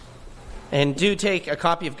And do take a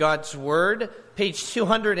copy of God's Word, page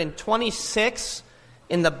 226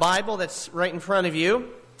 in the Bible that's right in front of you,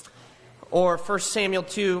 or 1 Samuel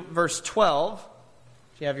 2, verse 12,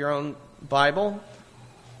 if you have your own Bible.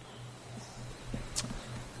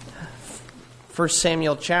 1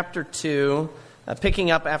 Samuel chapter 2,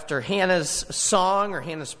 picking up after Hannah's song or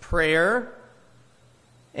Hannah's prayer.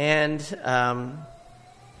 And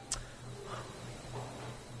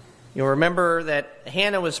you'll remember that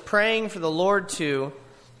Hannah was praying for the Lord to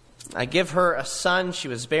give her a son. She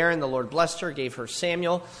was barren. The Lord blessed her, gave her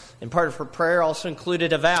Samuel. And part of her prayer also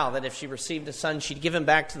included a vow that if she received a son, she'd give him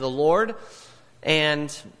back to the Lord.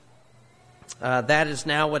 And that is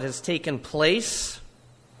now what has taken place.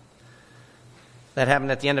 That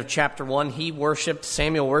happened at the end of chapter 1.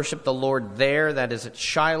 Samuel worshipped the Lord there. That is at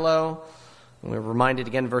Shiloh. We're reminded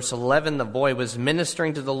again, verse 11, the boy was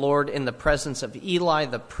ministering to the Lord in the presence of Eli,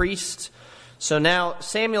 the priest. So now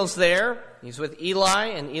Samuel's there. He's with Eli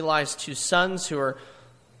and Eli's two sons who are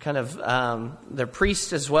kind of, they're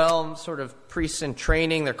priests as well, sort of priests in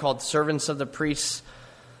training. They're called servants of the priests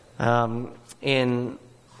in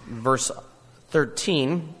verse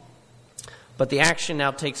 13. But the action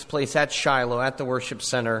now takes place at Shiloh, at the worship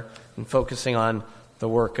center, and focusing on the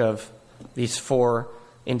work of these four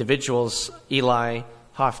individuals, Eli,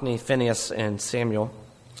 Hophni, Phinehas, and Samuel.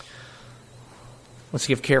 Let's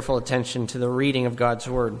give careful attention to the reading of God's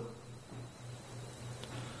Word.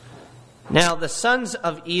 Now the sons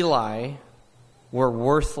of Eli were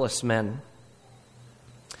worthless men.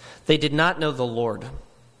 They did not know the Lord.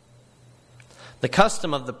 The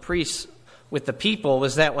custom of the priests with the people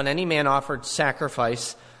was that when any man offered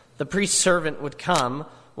sacrifice, the priest's servant would come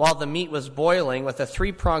while the meat was boiling with a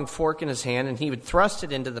three-pronged fork in his hand, and he would thrust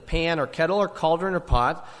it into the pan or kettle or cauldron or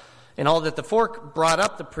pot, and all that the fork brought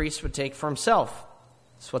up the priest would take for himself.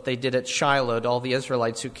 That's what they did at Shiloh to all the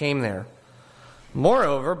Israelites who came there.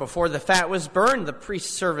 Moreover, before the fat was burned, the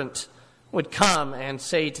priest's servant would come and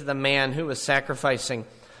say to the man who was sacrificing,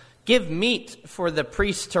 "Give meat for the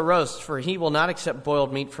priest to roast, for he will not accept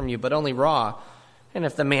boiled meat from you, but only raw." And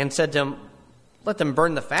if the man said to him, "Let them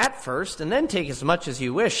burn the fat first, and then take as much as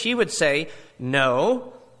you wish," he would say,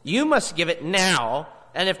 "No, you must give it now,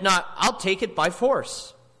 and if not, I'll take it by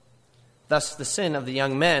force." Thus the sin of the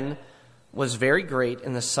young men was very great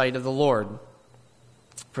in the sight of the Lord,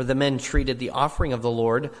 for the men treated the offering of the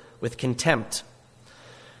Lord with contempt.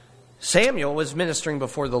 Samuel was ministering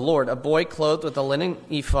before the Lord, a boy clothed with a linen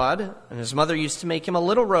ephod, and his mother used to make him a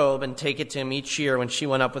little robe and take it to him each year when she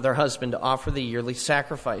went up with her husband to offer the yearly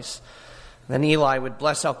sacrifice. Then Eli would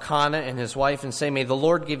bless Elkanah and his wife and say, "May the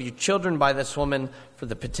Lord give you children by this woman for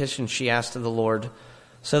the petition she asked of the Lord."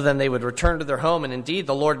 So then they would return to their home, and indeed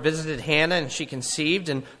the Lord visited Hannah, and she conceived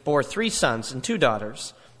and bore 3 sons and 2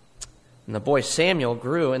 daughters. And the boy Samuel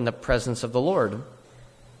grew in the presence of the Lord.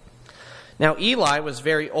 Now Eli was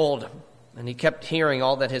very old, and he kept hearing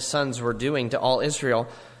all that his sons were doing to all Israel,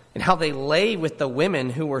 and how they lay with the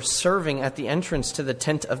women who were serving at the entrance to the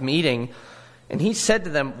tent of meeting. And he said to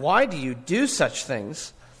them, "Why do you do such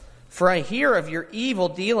things? For I hear of your evil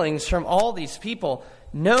dealings from all these people.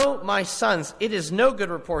 No, my sons, it is no good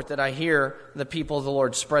report that I hear the people of the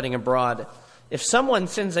Lord spreading abroad. If someone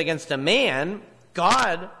sins against a man,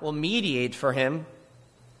 God will mediate for him.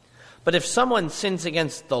 But if someone sins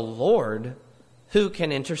against the Lord, who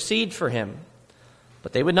can intercede for him?"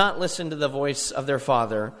 But they would not listen to the voice of their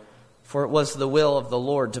father, for it was the will of the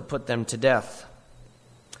Lord to put them to death.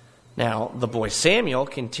 Now the boy Samuel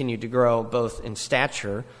continued to grow both in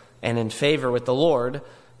stature and in favor with the Lord,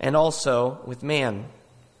 and also with man.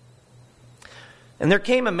 And there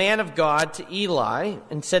came a man of God to Eli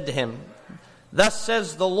and said to him, "Thus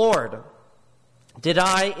says the Lord, did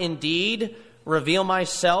I indeed reveal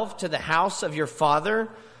myself to the house of your father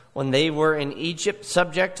when they were in Egypt,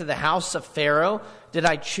 subject to the house of Pharaoh? Did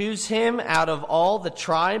I choose him out of all the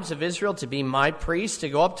tribes of Israel to be my priest, to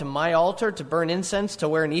go up to my altar, to burn incense, to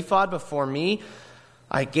wear an ephod before me?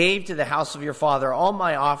 I gave to the house of your father all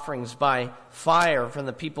my offerings by fire from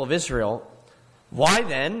the people of Israel. Why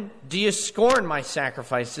then do you scorn my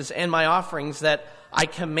sacrifices and my offerings that I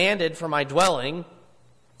commanded for my dwelling,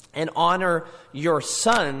 and honor your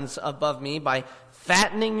sons above me by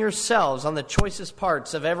fattening yourselves on the choicest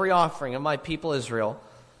parts of every offering of my people Israel?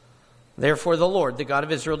 Therefore the Lord, the God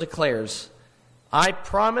of Israel, declares, I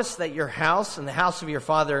promised that your house and the house of your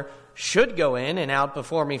father should go in and out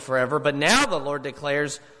before me forever. But now the Lord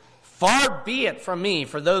declares, far be it from me,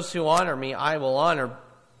 for those who honor me I will honor,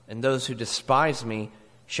 and those who despise me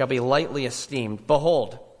shall be lightly esteemed.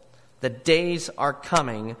 Behold, the days are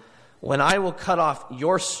coming when I will cut off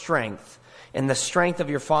your strength and the strength of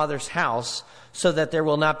your father's house, so that there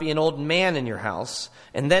will not be an old man in your house.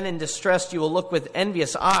 And then in distress you will look with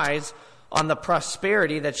envious eyes on the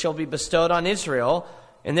prosperity that shall be bestowed on Israel,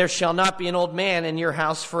 and there shall not be an old man in your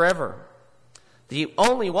house forever. The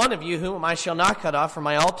only one of you whom I shall not cut off from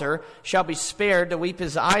my altar shall be spared to weep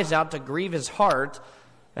his eyes out, to grieve his heart,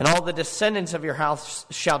 and all the descendants of your house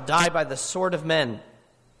shall die by the sword of men.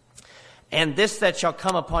 And this that shall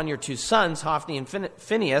come upon your two sons, Hophni and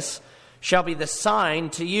Phinehas, shall be the sign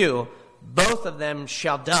to you. Both of them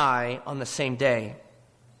shall die on the same day.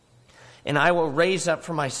 And I will raise up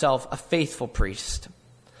for myself a faithful priest,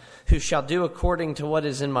 who shall do according to what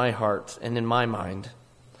is in my heart and in my mind.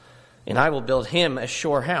 And I will build him a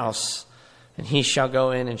sure house, and he shall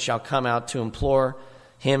go in and shall come out to implore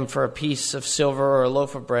him for a piece of silver or a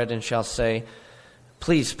loaf of bread, and shall say,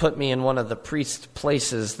 please put me in one of the priest's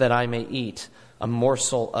places, that I may eat a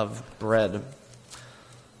morsel of bread.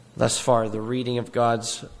 Thus far, the reading of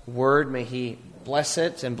God's word. May he bless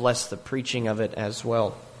it and bless the preaching of it as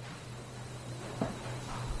well.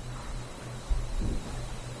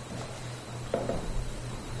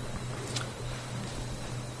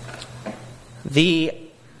 The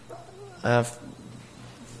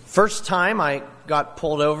first time I got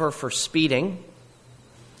pulled over for speeding,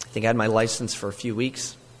 I think I had my license for a few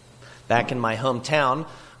weeks, back in my hometown,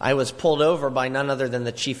 I was pulled over by none other than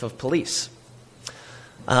the chief of police.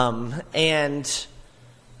 And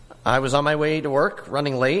I was on my way to work,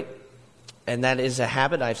 running late, and that is a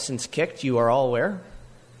habit I've since kicked. You are all aware.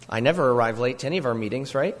 I never arrive late to any of our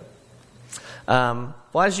meetings, right?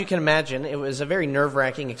 Well, as you can imagine, it was a very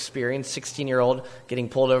nerve-wracking experience, 16-year-old getting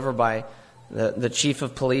pulled over by the chief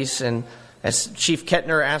of police. And as Chief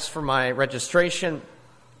Kettner asked for my registration,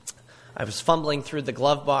 I was fumbling through the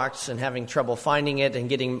glove box and having trouble finding it and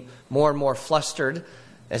getting more and more flustered.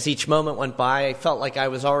 As each moment went by, I felt like I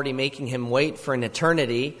was already making him wait for an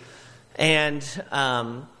eternity. And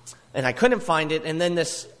I couldn't find it. And then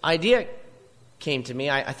this idea came to me.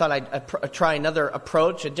 I thought I'd try another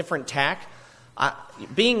approach, a different tack.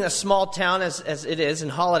 Being a small town as it is in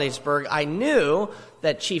Hollidaysburg, I knew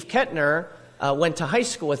that Chief Kettner went to high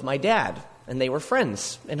school with my dad, and they were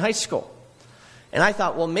friends in high school. And I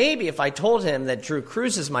thought, well, maybe if I told him that Drew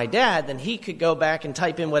Cruz is my dad, then he could go back and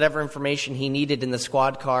type in whatever information he needed in the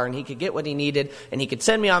squad car, and he could get what he needed, and he could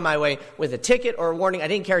send me on my way with a ticket or a warning. I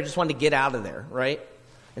didn't care. I just wanted to get out of there, right?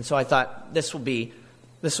 And so I thought this will be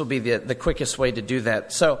the quickest way to do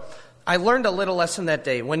that. So I learned a little lesson that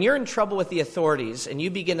day. When you're in trouble with the authorities and you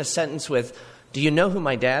begin a sentence with, do you know who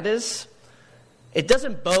my dad is? It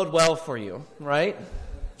doesn't bode well for you, right?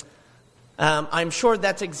 I'm sure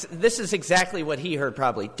this is exactly what he heard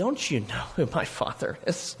probably. Don't you know who my father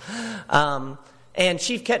is? And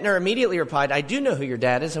Chief Kettner immediately replied, I do know who your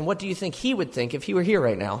dad is, and what do you think he would think if he were here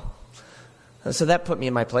right now? So that put me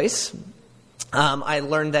in my place. I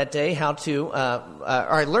learned that day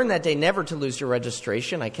never to lose your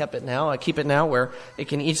registration. I keep it now where it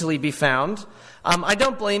can easily be found. I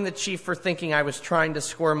don't blame the chief for thinking I was trying to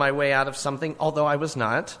squirm my way out of something, although I was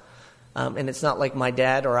not. And it's not like my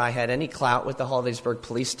dad or I had any clout with the Hollidaysburg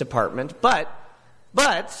Police Department.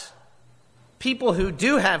 But people who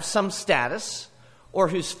do have some status or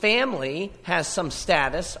whose family has some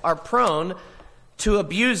status are prone to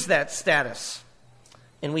abuse that status.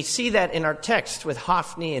 And we see that in our text with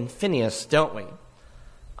Hophni and Phinehas, don't we?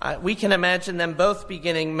 We can imagine them both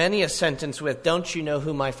beginning many a sentence with, don't you know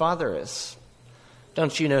who my father is?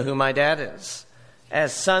 Don't you know who my dad is?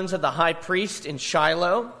 As sons of the high priest in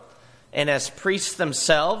Shiloh, and as priests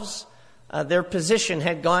themselves, their position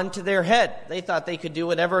had gone to their head. They thought they could do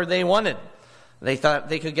whatever they wanted. They thought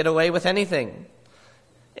they could get away with anything.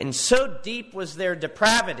 And so deep was their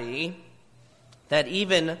depravity that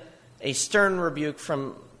even a stern rebuke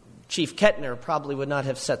from Chief Kettner probably would not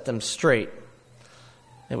have set them straight.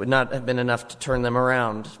 It would not have been enough to turn them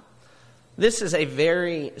around. This is a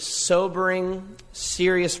very sobering,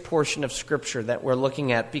 serious portion of Scripture that we're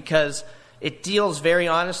looking at because it deals very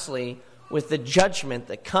honestly with the judgment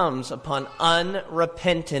that comes upon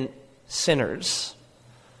unrepentant sinners.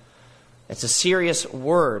 It's a serious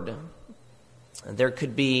word. There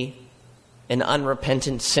could be an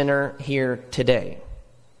unrepentant sinner here today.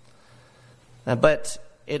 But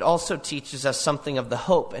it also teaches us something of the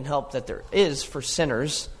hope and help that there is for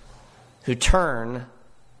sinners who turn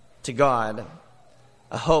to God,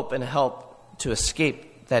 a hope and a help to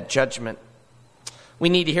escape that judgment. We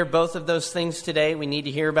need to hear both of those things today. We need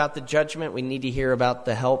to hear about the judgment. We need to hear about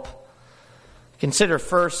the help. Consider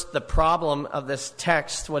first the problem of this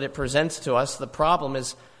text, what it presents to us. The problem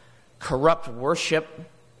is corrupt worship.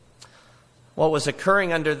 what was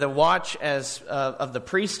occurring under the watch of the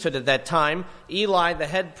priesthood at that time. Eli, the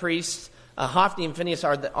head priest, Hophni and Phinehas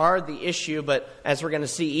are the issue, but as we're going to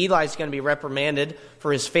see, Eli's going to be reprimanded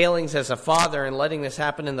for his failings as a father and letting this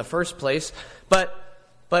happen in the first place. But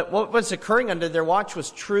what was occurring under their watch was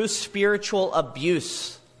true spiritual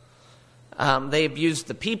abuse. They abused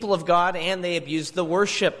the people of God and they abused the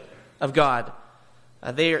worship of God.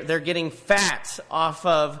 They're getting fat off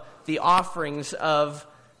of the offerings of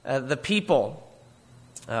the people,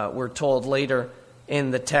 we're told later in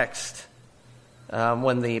the text.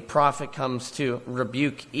 When the prophet comes to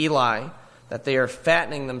rebuke Eli, that they are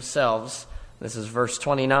fattening themselves, this is verse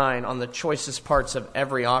 29, on the choicest parts of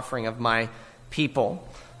every offering of my people.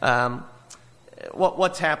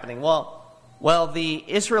 What's happening? Well, the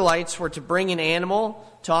Israelites were to bring an animal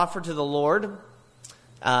to offer to the Lord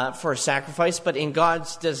for a sacrifice, but in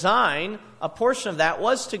God's design, a portion of that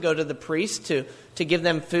was to go to the priest to give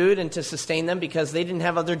them food and to sustain them because they didn't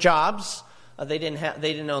have other jobs. They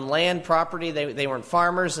didn't own land, property. They weren't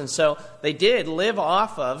farmers, and so they did live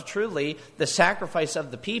off of truly the sacrifice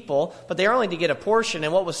of the people. But they were only to get a portion.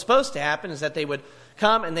 And what was supposed to happen is that they would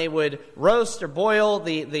come and they would roast or boil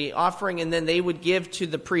the offering, and then they would give to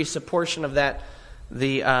the priest a portion of that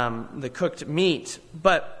the cooked meat.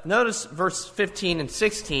 But notice verse 15 and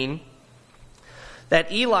 16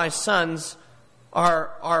 that Eli's sons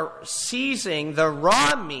are seizing the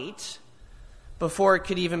raw meat before it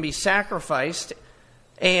could even be sacrificed.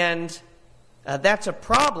 And that's a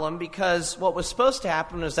problem because what was supposed to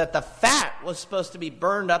happen was that the fat was supposed to be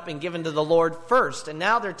burned up and given to the Lord first. And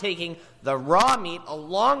now they're taking the raw meat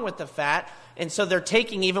along with the fat. And so they're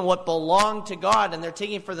taking even what belonged to God and they're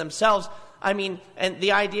taking it for themselves. I mean, and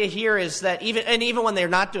the idea here is that even when they're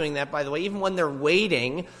not doing that, by the way, even when they're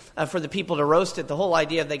waiting for the people to roast it, the whole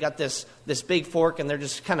idea of they got this big fork and they're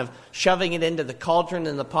just kind of shoving it into the cauldron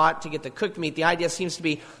and the pot to get the cooked meat, the idea seems to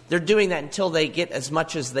be they're doing that until they get as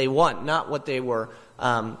much as they want, not what they were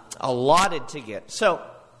allotted to get. So,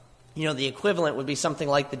 the equivalent would be something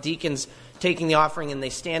like the deacons taking the offering and they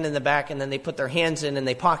stand in the back and then they put their hands in and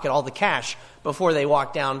they pocket all the cash before they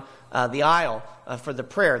walk down the aisle for the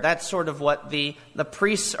prayer. That's sort of what the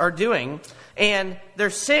priests are doing. And their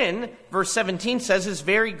sin, verse 17 says, is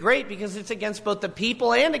very great because it's against both the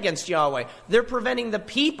people and against Yahweh. They're preventing the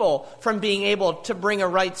people from being able to bring a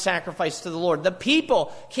right sacrifice to the Lord. The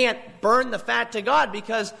people can't burn the fat to God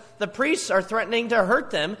because the priests are threatening to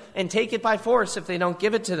hurt them and take it by force if they don't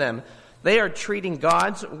give it to them. They are treating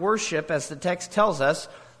God's worship, as the text tells us,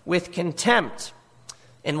 with contempt.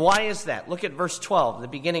 And why is that? Look at verse 12, the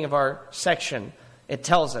beginning of our section. It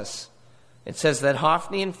tells us, it says that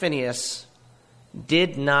Hophni and Phinehas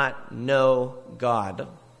did not know God.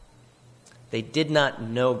 They did not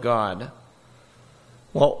know God.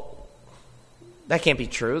 Well, that can't be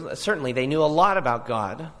true. Certainly they knew a lot about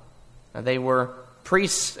God. They were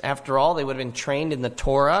priests, after all. They would have been trained in the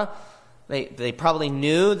Torah. They probably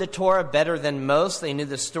knew the Torah better than most. They knew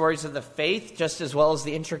the stories of the faith just as well as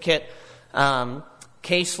the intricate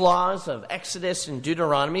case laws of Exodus and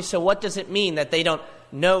Deuteronomy. So what does it mean that they don't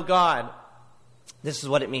know God? This is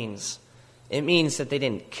what it means. It means that they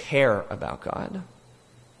didn't care about God.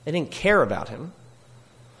 They didn't care about him.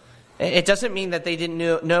 It doesn't mean that they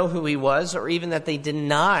didn't know who he was or even that they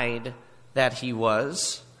denied that he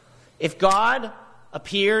was. If God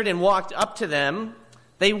appeared and walked up to them,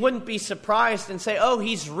 they wouldn't be surprised and say, oh,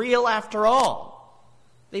 he's real after all.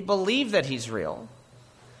 They believe that he's real.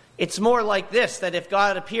 It's more like this, that if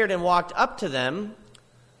God appeared and walked up to them,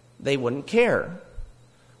 they wouldn't care.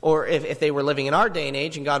 Or if they were living in our day and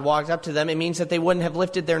age and God walked up to them, it means that they wouldn't have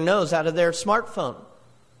lifted their nose out of their smartphone.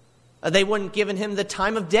 They wouldn't have given him the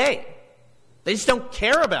time of day. They just don't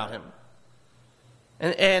care about him.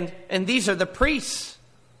 And these are the priests.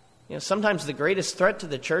 Sometimes the greatest threat to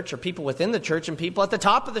the church are people within the church and people at the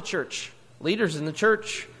top of the church, leaders in the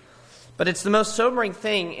church. But it's the most sobering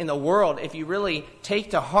thing in the world if you really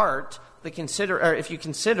take to heart if you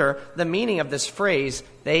consider the meaning of this phrase,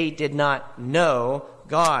 they did not know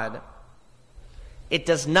God. It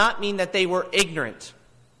does not mean that they were ignorant.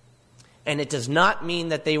 And it does not mean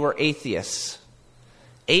that they were atheists.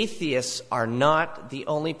 Atheists are not the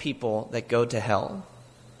only people that go to hell.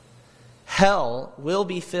 Hell will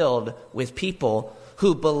be filled with people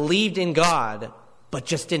who believed in God but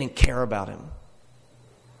just didn't care about him.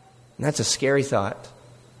 And that's a scary thought.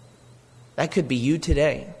 That could be you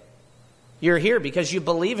today. You're here because you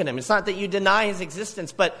believe in him. It's not that you deny his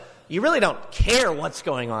existence, but you really don't care what's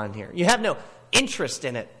going on here. You have no interest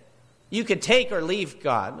in it. You could take or leave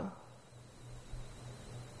God.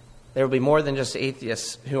 There will be more than just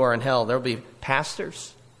atheists who are in hell. There will be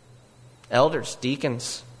pastors, elders,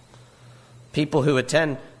 deacons, People who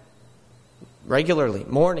attend regularly,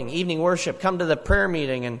 morning, evening worship, come to the prayer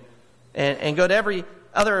meeting and go to every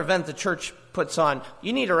other event the church puts on.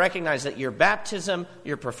 You need to recognize that your baptism,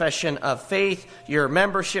 your profession of faith, your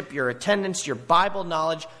membership, your attendance, your Bible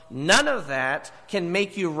knowledge, none of that can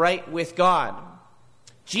make you right with God.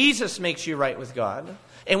 Jesus makes you right with God.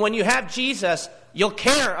 And when you have Jesus, you'll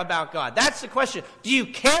care about God. That's the question. Do you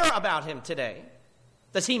care about him today?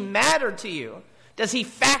 Does he matter to you? Does he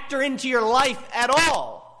factor into your life at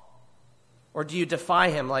all? Or do you defy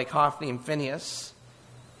him like Hophni and Phinehas?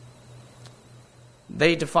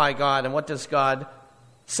 They defy God, and what does God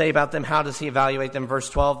say about them? How does he evaluate them? Verse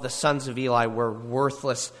 12, the sons of Eli were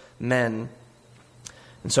worthless men.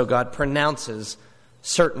 And so God pronounces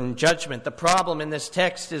certain judgment. The problem in this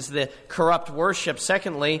text is the corrupt worship.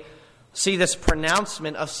 Secondly, see this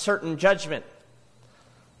pronouncement of certain judgment.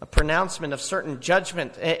 A pronouncement of certain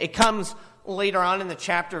judgment. It comes later on in the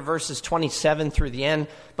chapter, verses 27 through the end.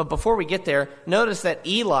 But before we get there, notice that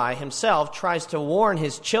Eli himself tries to warn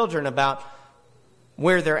his children about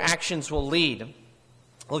where their actions will lead.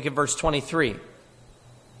 Look at verse 23.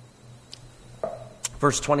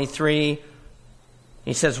 Verse 23,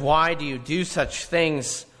 he says, "Why do you do such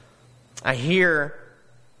things? I hear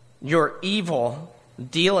your evil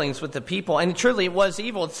dealings with the people." And truly it was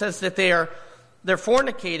evil. It says that they're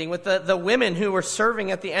fornicating with the women who were serving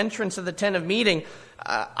at the entrance of the tent of meeting.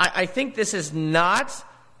 I think this is not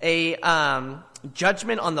a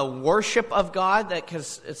judgment on the worship of God,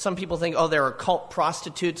 because some people think, they're occult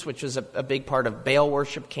prostitutes, which was a big part of Baal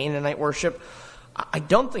worship, Canaanite worship. I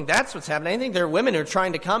don't think that's what's happening. I think there are women who are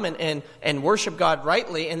trying to come and worship God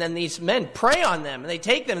rightly, and then these men prey on them, and they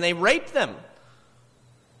take them, and they rape them.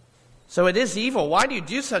 So it is evil. Why do you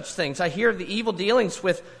do such things? I hear the evil dealings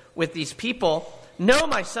with these people. No,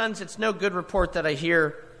 my sons, it's no good report that I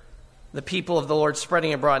hear the people of the Lord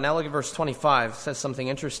spreading abroad. Now look at verse 25. It says something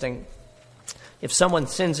interesting. If someone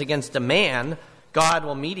sins against a man, God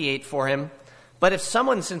will mediate for him. But if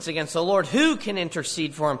someone sins against the Lord, who can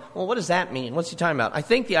intercede for him? Well, what does that mean? What's he talking about? I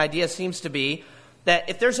think the idea seems to be that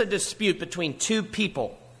if there's a dispute between two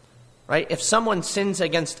people, right? If someone sins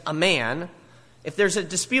against a man, if there's a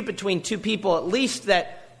dispute between two people, at least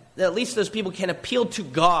those people can appeal to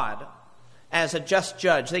God as a just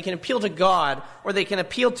judge. They can appeal to God, or they can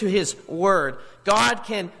appeal to his word. God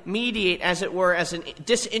can mediate, as it were, as a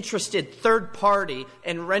disinterested third party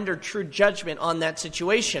and render true judgment on that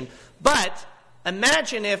situation. But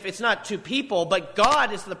imagine if it's not two people, but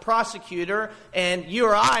God is the prosecutor and you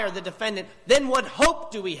or I are the defendant. Then what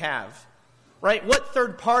hope do we have? Right? What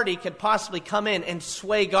third party could possibly come in and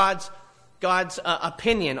sway God's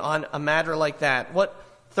opinion on a matter like that? What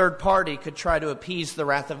third party could try to appease the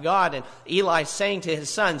wrath of God? And Eli saying to his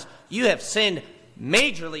sons, you have sinned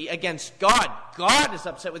majorly against God. God is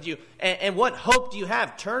upset with you. And what hope do you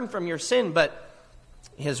have? Turn from your sin. But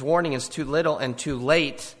his warning is too little and too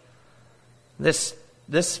late. This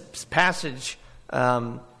passage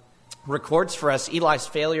records for us Eli's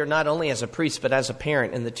failure not only as a priest but as a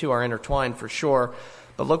parent, and the two are intertwined for sure.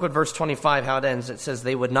 But look what verse 25, how it ends. It says,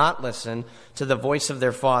 they would not listen to the voice of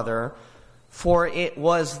their father, for it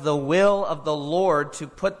was the will of the Lord to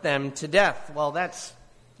put them to death. Well, that's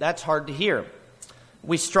hard to hear.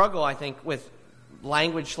 We struggle, I think, with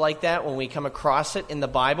language like that when we come across it in the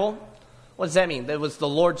Bible. What does that mean? It was the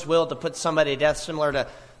Lord's will to put somebody to death, similar to,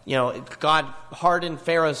 God hardened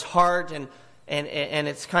Pharaoh's heart, and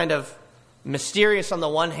it's kind of mysterious on the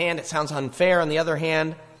one hand. It sounds unfair on the other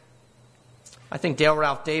hand. I think Dale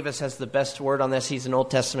Ralph Davis has the best word on this. He's an Old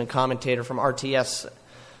Testament commentator from RTS,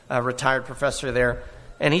 a retired professor there.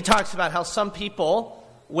 And he talks about how some people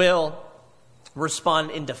will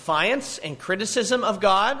respond in defiance and criticism of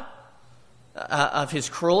God, of his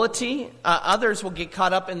cruelty. Others will get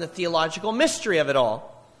caught up in the theological mystery of it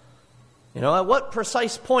all. At what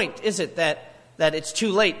precise point is it that it's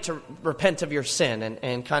too late to repent of your sin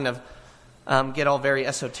and kind of get all very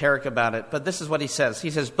esoteric about it? But this is what he says. He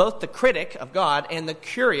says, both the critic of God and the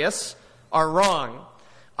curious are wrong.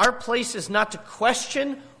 Our place is not to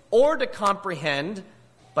question or to comprehend,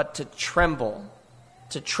 but to tremble.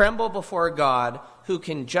 To tremble before God who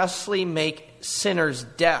can justly make sinners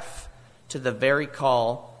deaf to the very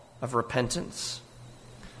call of repentance.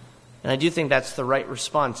 And I do think that's the right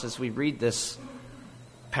response as we read this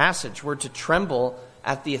passage. We're to tremble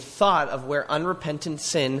at the thought of where unrepentant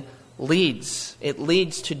sin leads. It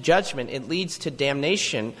leads to judgment. It leads to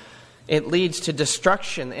damnation. It leads to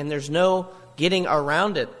destruction. And there's no getting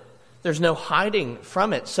around it. There's no hiding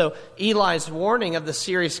from it. So Eli's warning of the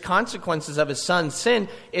serious consequences of his son's sin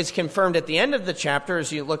is confirmed at the end of the chapter.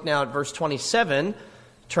 As you look now at verse 27,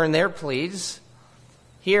 turn there, please.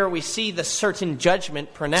 Here we see the certain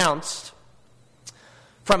judgment pronounced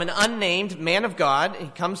from an unnamed man of God. He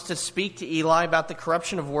comes to speak to Eli about the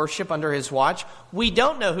corruption of worship under his watch. We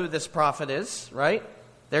don't know who this prophet is, right?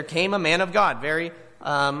 There came a man of God, very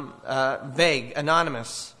vague,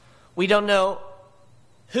 anonymous. We don't know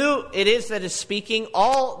who it is that is speaking.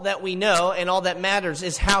 All that we know and all that matters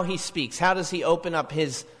is how he speaks. How does he open up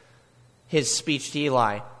his speech to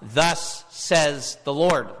Eli? Thus says the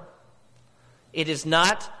Lord. It is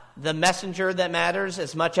not the messenger that matters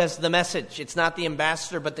as much as the message. It's not the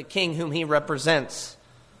ambassador, but the king whom he represents.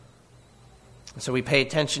 So we pay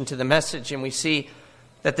attention to the message, and we see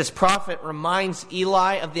that this prophet reminds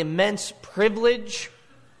Eli of the immense privilege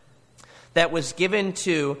that was given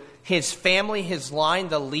to his family, his line,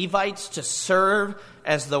 the Levites, to serve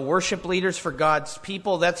as the worship leaders for God's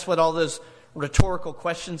people. That's what all those rhetorical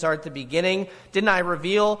questions are at the beginning. Didn't I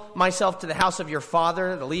reveal myself to the house of your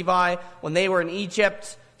father, the Levi, when they were in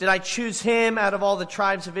Egypt? Did I choose him out of all the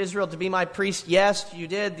tribes of Israel to be my priest? Yes, you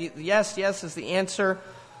did. Yes is the answer.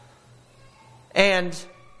 And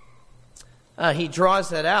he draws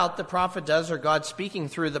that out, the prophet does, or God speaking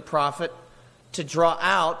through the prophet, to draw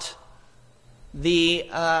out the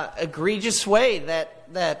egregious way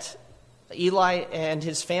that Eli and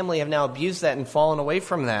his family have now abused that and fallen away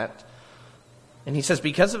from that. And he says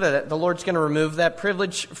because of it, the Lord's going to remove that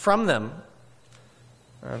privilege from them.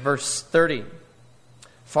 Verse 30.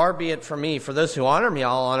 Far be it from me, for those who honor me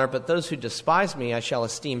I'll honor, but those who despise me I shall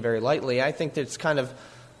esteem very lightly. I think that's kind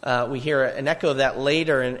of, we hear an echo of that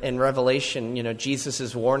later in Revelation. You know, Jesus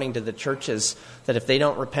is warning to the churches that if they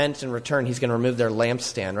don't repent and return, he's going to remove their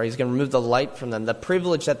lampstand, right? He's going to remove the light from them. The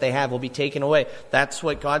privilege that they have will be taken away. That's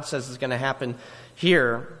what God says is going to happen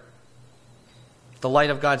here. The light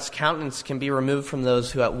of God's countenance can be removed from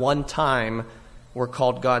those who at one time were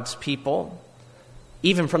called God's people,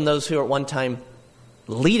 even from those who at one time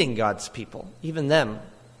leading God's people, even them.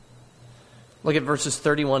 Look at verses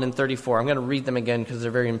 31 and 34. I'm going to read them again because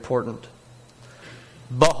they're very important.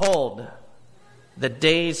 Behold, the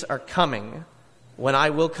days are coming when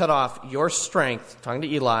I will cut off your strength, talking to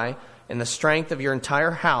Eli, and the strength of your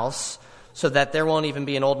entire house, so that there won't even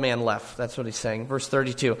be an old man left. That's what he's saying. Verse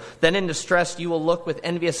 32. Then in distress you will look with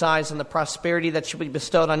envious eyes on the prosperity that shall be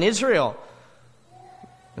bestowed on Israel,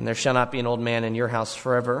 and there shall not be an old man in your house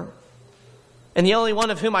forever. And the only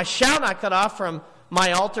one of whom I shall not cut off from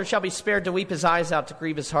my altar shall be spared to weep his eyes out, to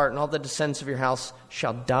grieve his heart, and all the descendants of your house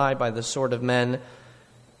shall die by the sword of men.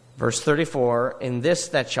 Verse 34, in this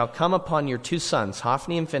that shall come upon your two sons,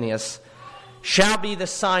 Hophni and Phinehas, shall be the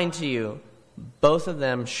sign to you. Both of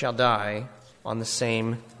them shall die on the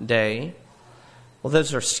same day. Well,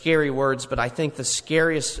 those are scary words, but I think the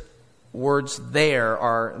scariest words there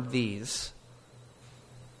are these.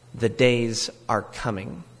 The days are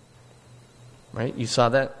coming. Right? You saw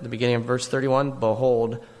that at the beginning of verse 31.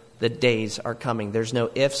 Behold, the days are coming. There's no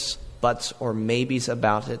ifs, buts, or maybes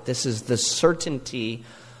about it. This is the certainty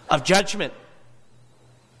of judgment.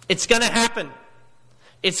 It's going to happen.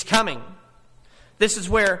 It's coming. This is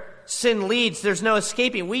where sin leads. There's no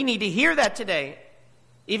escaping. We need to hear that today.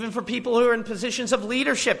 Even for people who are in positions of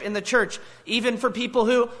leadership in the church. Even for people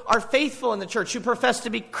who are faithful in the church, who profess to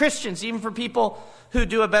be Christians. Even for people who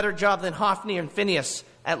do a better job than Hophni and Phinehas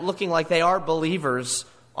at looking like they are believers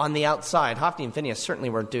on the outside. Hophni and Phinehas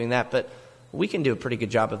certainly weren't doing that, but we can do a pretty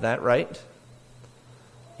good job of that, right?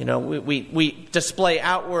 You know, we display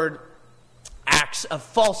outward acts of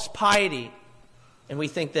false piety, and we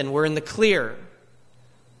think then we're in the clear.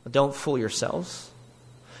 But don't fool yourselves.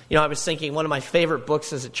 You know, I was thinking one of my favorite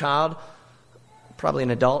books as a child, probably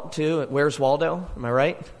an adult too, Where's Waldo? Am I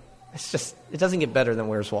right? It's just, it doesn't get better than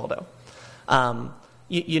Where's Waldo. The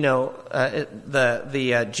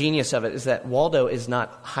genius of it is that Waldo is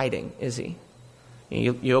not hiding, is he?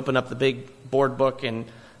 You open up the big board book and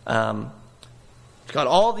it's got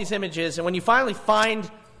all these images, and when you finally find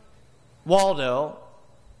Waldo,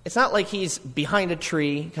 it's not like he's behind a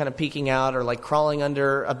tree kind of peeking out or like crawling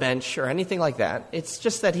under a bench or anything like that. It's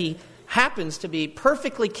just that he happens to be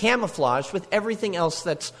perfectly camouflaged with everything else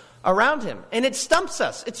that's around him. And it stumps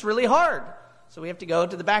us. It's really hard. So we have to go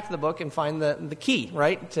to the back of the book and find the key,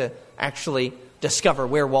 right, to actually discover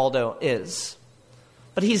where Waldo is.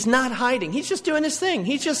 But he's not hiding. He's just doing his thing.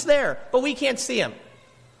 He's just there. But we can't see him.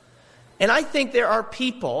 And I think there are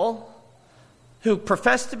people who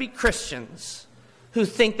profess to be Christians who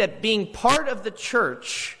think that being part of the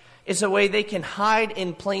church is a way they can hide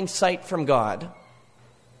in plain sight from God.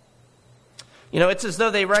 You know, it's as though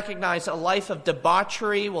they recognize a life of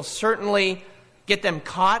debauchery will certainly get them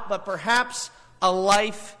caught, but perhaps a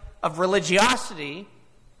life of religiosity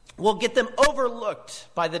will get them overlooked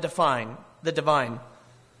by the divine.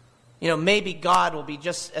 maybe God will be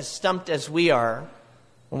just as stumped as we are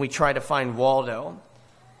when we try to find Waldo.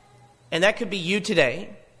 And that could be you today.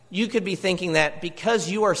 You could be thinking that because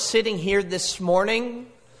you are sitting here this morning,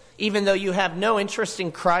 even though you have no interest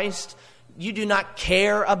in Christ, you do not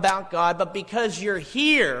care about God, but because you're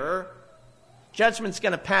here, judgment's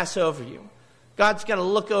going to pass over you. God's going to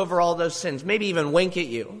look over all those sins, maybe even wink at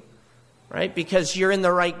you, right? Because you're in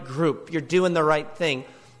the right group. You're doing the right thing.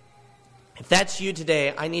 If that's you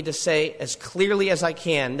today, I need to say as clearly as I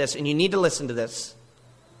can this, and you need to listen to this.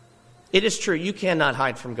 It is true, you cannot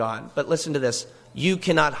hide from God. But listen to this. You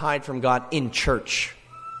cannot hide from God in church.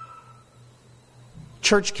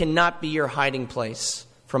 Church cannot be your hiding place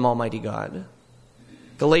from Almighty God.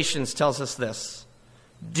 Galatians tells us this.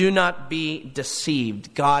 Do not be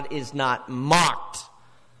deceived. God is not mocked.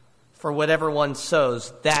 For whatever one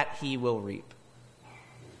sows, that he will reap.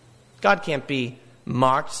 God can't be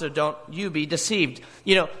mocked, so don't you be deceived.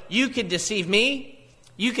 You can deceive me.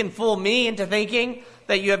 You can fool me into thinking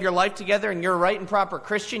that you have your life together and you're a right and proper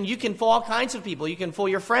Christian. You can fool all kinds of people. You can fool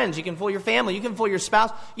your friends. You can fool your family. You can fool your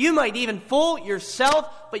spouse. You might even fool yourself,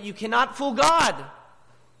 but you cannot fool God.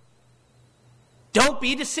 Don't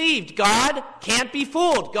be deceived. God can't be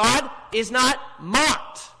fooled. God is not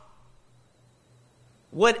mocked.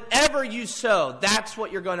 Whatever you sow, that's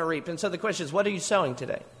what you're going to reap. And so the question is, what are you sowing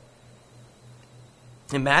today?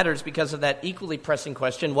 It matters because of that equally pressing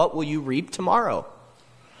question, what will you reap tomorrow?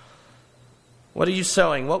 What are you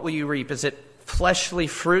sowing? What will you reap? Is it fleshly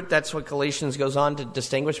fruit? That's what Galatians goes on to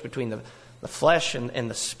distinguish between the flesh and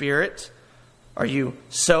the spirit. Are you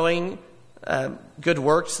sowing good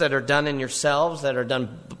works that are done in yourselves, that are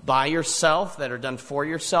done by yourself, that are done for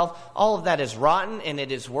yourself? All of that is rotten and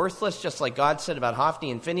it is worthless, just like God said about Hophni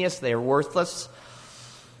and Phinehas. They are worthless.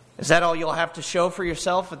 Is that all you'll have to show for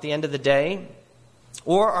yourself at the end of the day?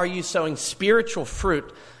 Or are you sowing spiritual fruit?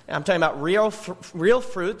 I'm talking about real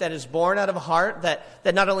fruit that is born out of a heart that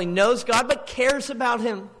not only knows God, but cares about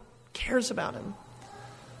Him. Cares about Him.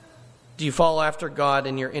 Do you follow after God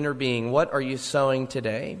in your inner being? What are you sowing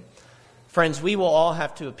today? Friends, we will all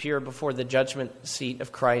have to appear before the judgment seat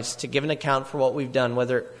of Christ to give an account for what we've done,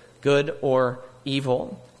 whether good or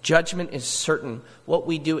evil. Judgment is certain. What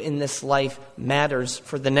we do in this life matters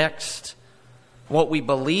for the next. What we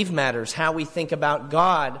believe matters. How we think about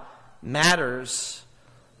God matters.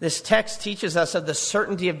 This text teaches us of the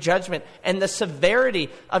certainty of judgment and the severity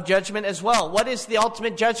of judgment as well. What is the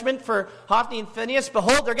ultimate judgment for Hophni and Phinehas?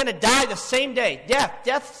 Behold, they're going to die the same day. Death.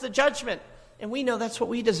 Death's the judgment. And we know that's what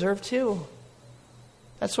we deserve too.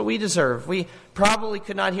 That's what we deserve. We probably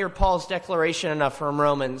could not hear Paul's declaration enough from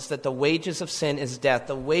Romans that the wages of sin is death.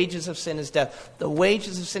 The wages of sin is death. The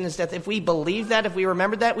wages of sin is death. If we believed that, if we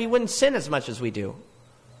remembered that, we wouldn't sin as much as we do.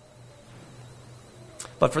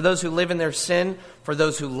 But for those who live in their sin, for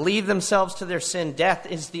those who leave themselves to their sin, death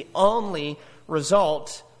is the only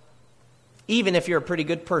result, even if you're a pretty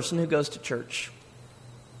good person who goes to church.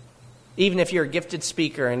 Even if you're a gifted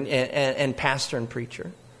speaker and pastor and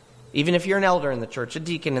preacher. Even if you're an elder in the church, a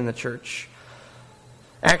deacon in the church.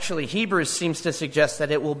 Actually, Hebrews seems to suggest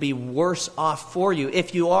that it will be worse off for you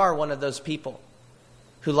if you are one of those people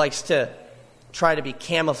who likes to try to be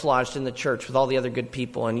camouflaged in the church with all the other good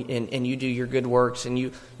people and you do your good works and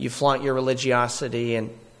you flaunt your religiosity. And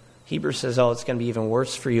Hebrews says, it's going to be even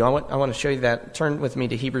worse for you. I want to show you that. Turn with me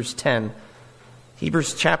to Hebrews 10.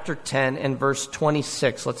 Hebrews chapter 10 and verse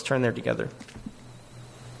 26. Let's turn there together.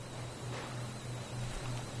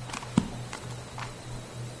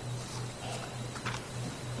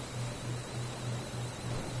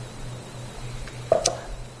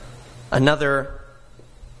 Another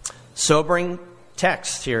sobering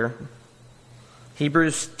text here.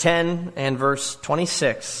 Hebrews 10 and verse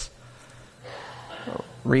 26.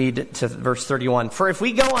 Read to verse 31. For if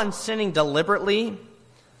we go on sinning deliberately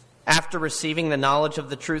after receiving the knowledge of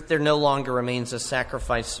the truth, there no longer remains a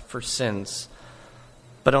sacrifice for sins,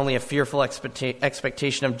 but only a fearful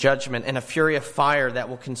expectation of judgment and a fury of fire that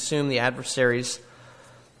will consume the adversaries.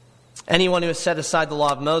 Anyone who has set aside the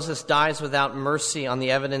law of Moses dies without mercy on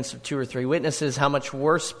the evidence of 2 or 3 witnesses. How much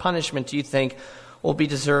worse punishment do you think will be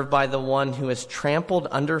deserved by the one who has trampled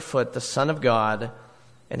underfoot the Son of God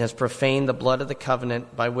and has profaned the blood of the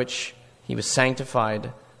covenant by which he was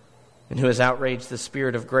sanctified, and who has outraged the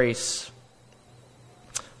Spirit of grace?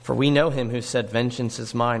 For we know him who said, vengeance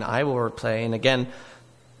is mine, I will repay. And again,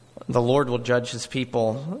 the Lord will judge his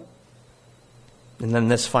people. And then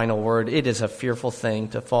this final word, it is a fearful thing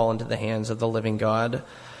to fall into the hands of the living God.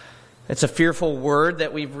 It's a fearful word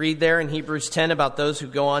that we read there in Hebrews 10 about those who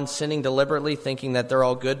go on sinning deliberately, thinking that they're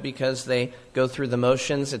all good because they go through the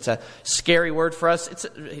motions. It's a scary word for us.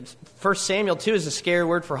 It's 1 Samuel 2 is a scary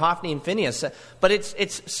word for Hophni and Phinehas. But it's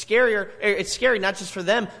scarier. It's scary not just for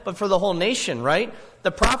them, but for the whole nation, right?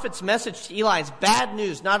 The prophet's message to Eli is bad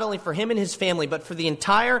news, not only for him and his family, but for the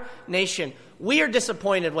entire nation. We are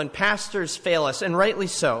disappointed when pastors fail us, and rightly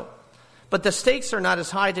so. But the stakes are not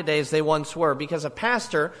as high today as they once were, because a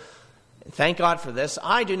pastor, thank God for this,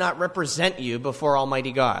 I do not represent you before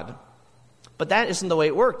Almighty God. But that isn't the way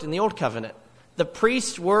it worked in the Old Covenant. The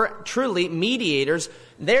priests were truly mediators.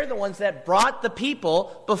 They're the ones that brought the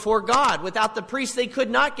people before God. Without the priests, they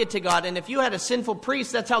could not get to God. And if you had a sinful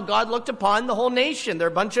priest, that's how God looked upon the whole nation. They're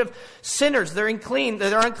a bunch of sinners. They're unclean.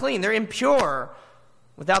 They're impure.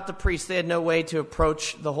 Without the priests, they had no way to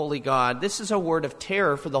approach the holy God. This is a word of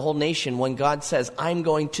terror for the whole nation when God says, I'm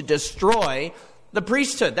going to destroy the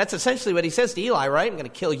priesthood. That's essentially what he says to Eli, right? I'm going to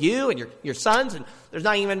kill you and your sons, and there's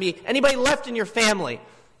not even going to be anybody left in your family.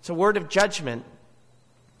 It's a word of judgment.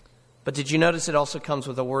 But did you notice it also comes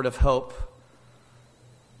with a word of hope?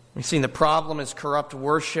 We've seen the problem is corrupt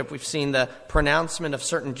worship. We've seen the pronouncement of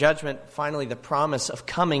certain judgment. Finally, the promise of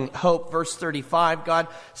coming hope. Verse 35, God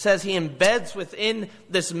says he embeds within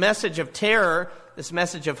this message of terror, this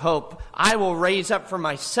message of hope, I will raise up for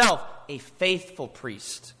myself a faithful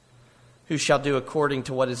priest who shall do according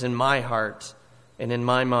to what is in my heart and in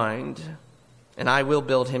my mind. And I will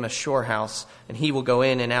build him a sure house, and he will go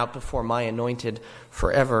in and out before my anointed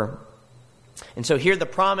forever. And so here the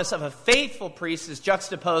promise of a faithful priest is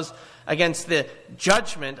juxtaposed against the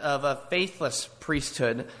judgment of a faithless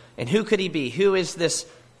priesthood. And who could he be? Who is this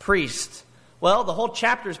priest? Well, the whole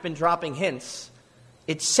chapter has been dropping hints.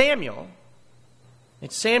 It's Samuel.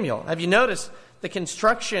 It's Samuel. Have you noticed the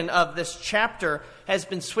construction of this chapter has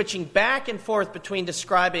been switching back and forth between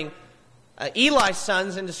describing Eli's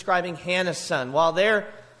sons and describing Hannah's son. While they're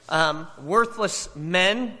worthless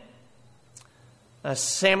men,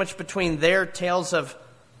 sandwiched between their tales of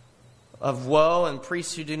woe and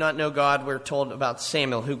priests who do not know God, we're told about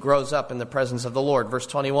Samuel, who grows up in the presence of the Lord, verse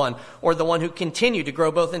 21, or the one who continued to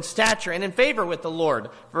grow both in stature and in favor with the Lord,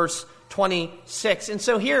 verse 26. And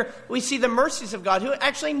so here we see the mercies of God, who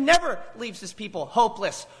actually never leaves his people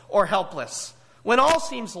hopeless or helpless. When all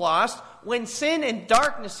seems lost, when sin and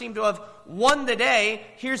darkness seem to have won the day,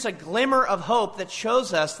 here's a glimmer of hope that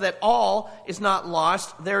shows us that all is not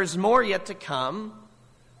lost. There is more yet to come.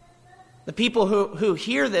 The people who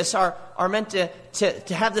hear this are meant to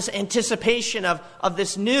have this anticipation of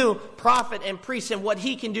this new prophet and priest and what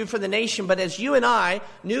he can do for the nation. But as you and I,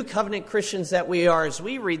 new covenant Christians that we are, as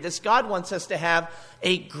we read this, God wants us to have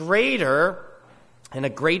a greater and a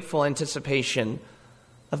grateful anticipation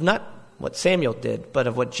of not what Samuel did, but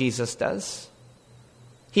of what Jesus does.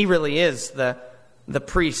 He really is the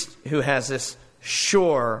priest who has this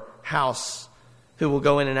sure house, who will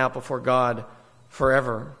go in and out before God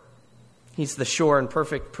forever. He's the sure and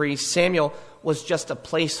perfect priest. Samuel was just a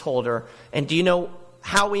placeholder. And do you know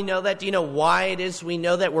how we know that? Do you know why it is we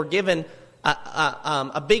know that? We're given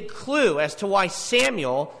a big clue as to why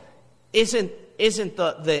Samuel isn't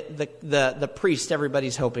the priest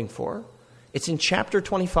everybody's hoping for. It's in chapter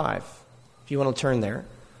 25. If you want to turn there.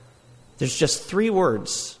 There's just 3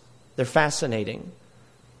 words. They're fascinating.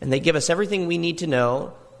 And they give us everything we need to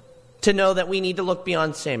know that we need to look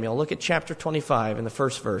beyond Samuel. Look at chapter 25 in the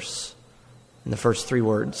first verse, in the first 3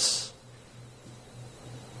 words.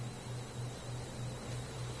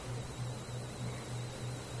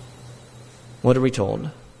 What are we told?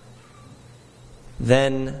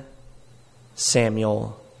 Then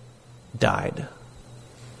Samuel died.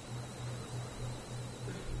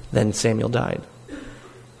 Then Samuel died.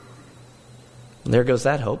 And there goes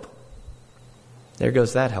that hope. There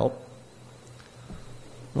goes that hope.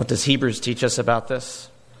 What does Hebrews teach us about this?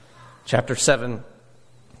 Chapter 7.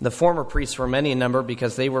 The former priests were many in number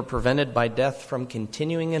because they were prevented by death from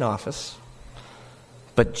continuing in office.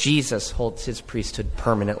 But Jesus holds his priesthood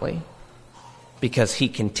permanently because he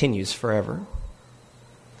continues forever.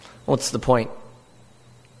 What's the point?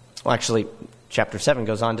 Well, actually, chapter 7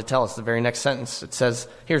 goes on to tell us the very next sentence. It says,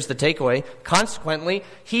 here's the takeaway. Consequently,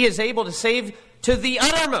 he is able to save to the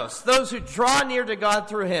uttermost those who draw near to God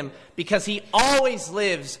through him, because he always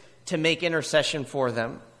lives to make intercession for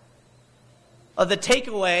them. The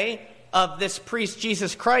takeaway of this priest,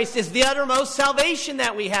 Jesus Christ, is the uttermost salvation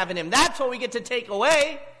that we have in him. That's what we get to take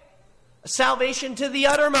away. Salvation to the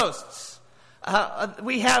uttermost.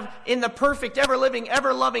 We have in the perfect, ever-living,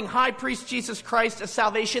 ever-loving high priest Jesus Christ a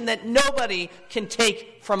salvation that nobody can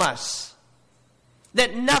take from us.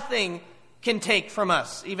 That nothing can take from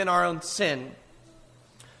us, even our own sin.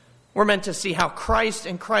 We're meant to see how Christ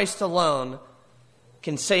and Christ alone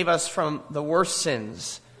can save us from the worst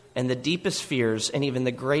sins and the deepest fears and even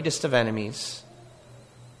the greatest of enemies.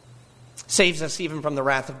 Saves us even from the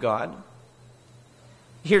wrath of God.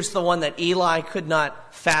 Here's the one that Eli could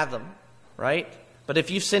not fathom, right? But if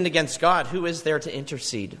you've sinned against God, who is there to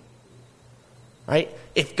intercede? Right?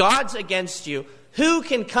 If God's against you, who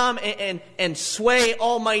can come and sway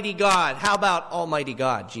Almighty God? How about Almighty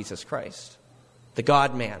God, Jesus Christ? The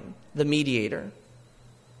God-man, the mediator.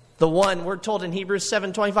 The one, we're told in Hebrews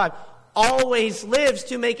 7:25, always lives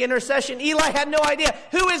to make intercession. Eli had no idea.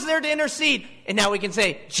 Who is there to intercede? And now we can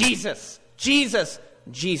say, Jesus, Jesus,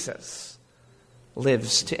 Jesus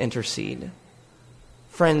lives to intercede.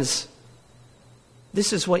 Friends,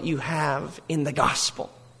 this is what you have in the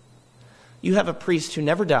gospel. You have a priest who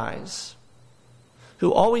never dies,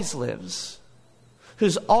 who always lives,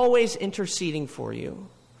 who's always interceding for you,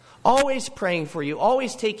 always praying for you,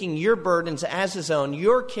 always taking your burdens as his own,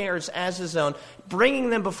 your cares as his own, bringing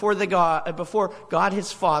them before God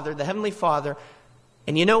his Father, the Heavenly Father.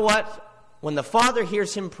 And you know what? When the Father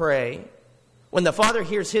hears him pray, when the Father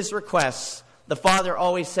hears his requests, the Father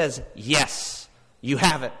always says, yes, you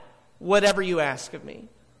have it, whatever you ask of me,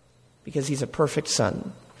 because he's a perfect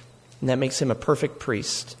Son, and that makes him a perfect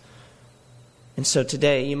priest. And so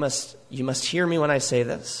today, you must hear me when I say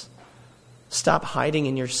this. Stop hiding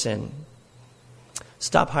in your sin.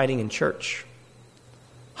 Stop hiding in church.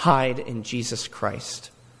 Hide in Jesus Christ,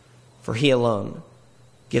 for he alone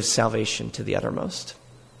gives salvation to the uttermost.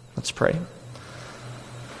 Let's pray.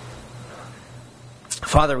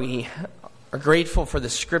 Father, we are grateful for the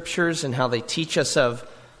Scriptures and how they teach us of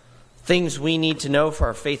things we need to know for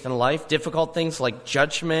our faith and life, difficult things like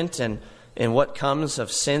judgment and what comes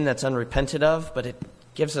of sin that's unrepented of, but it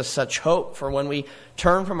gives us such hope for when we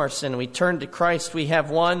turn from our sin and we turn to Christ. We have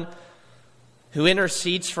one who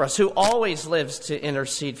intercedes for us, who always lives to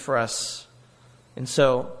intercede for us. And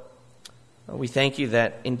so we thank you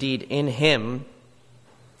that indeed in him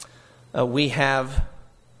we have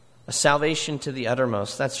a salvation to the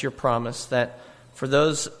uttermost. That's your promise, that for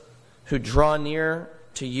those who draw near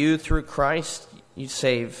to you through Christ, you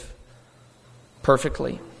save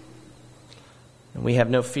perfectly. And we have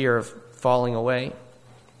no fear of falling away.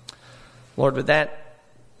 Lord, with that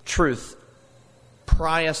truth,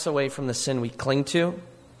 pry us away from the sin we cling to,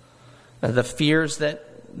 the fears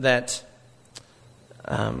that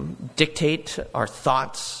dictate our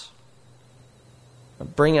thoughts.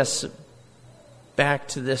 Bring us back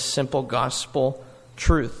to this simple gospel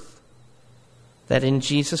truth, that in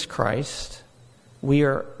Jesus Christ we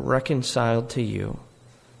are reconciled to you.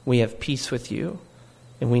 We have peace with you,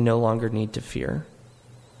 and we no longer need to fear.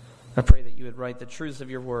 I pray that you would write the truths of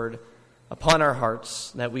your word upon our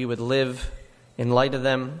hearts, that we would live in light of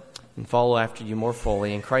them and follow after you more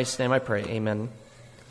fully. In Christ's name I pray, amen.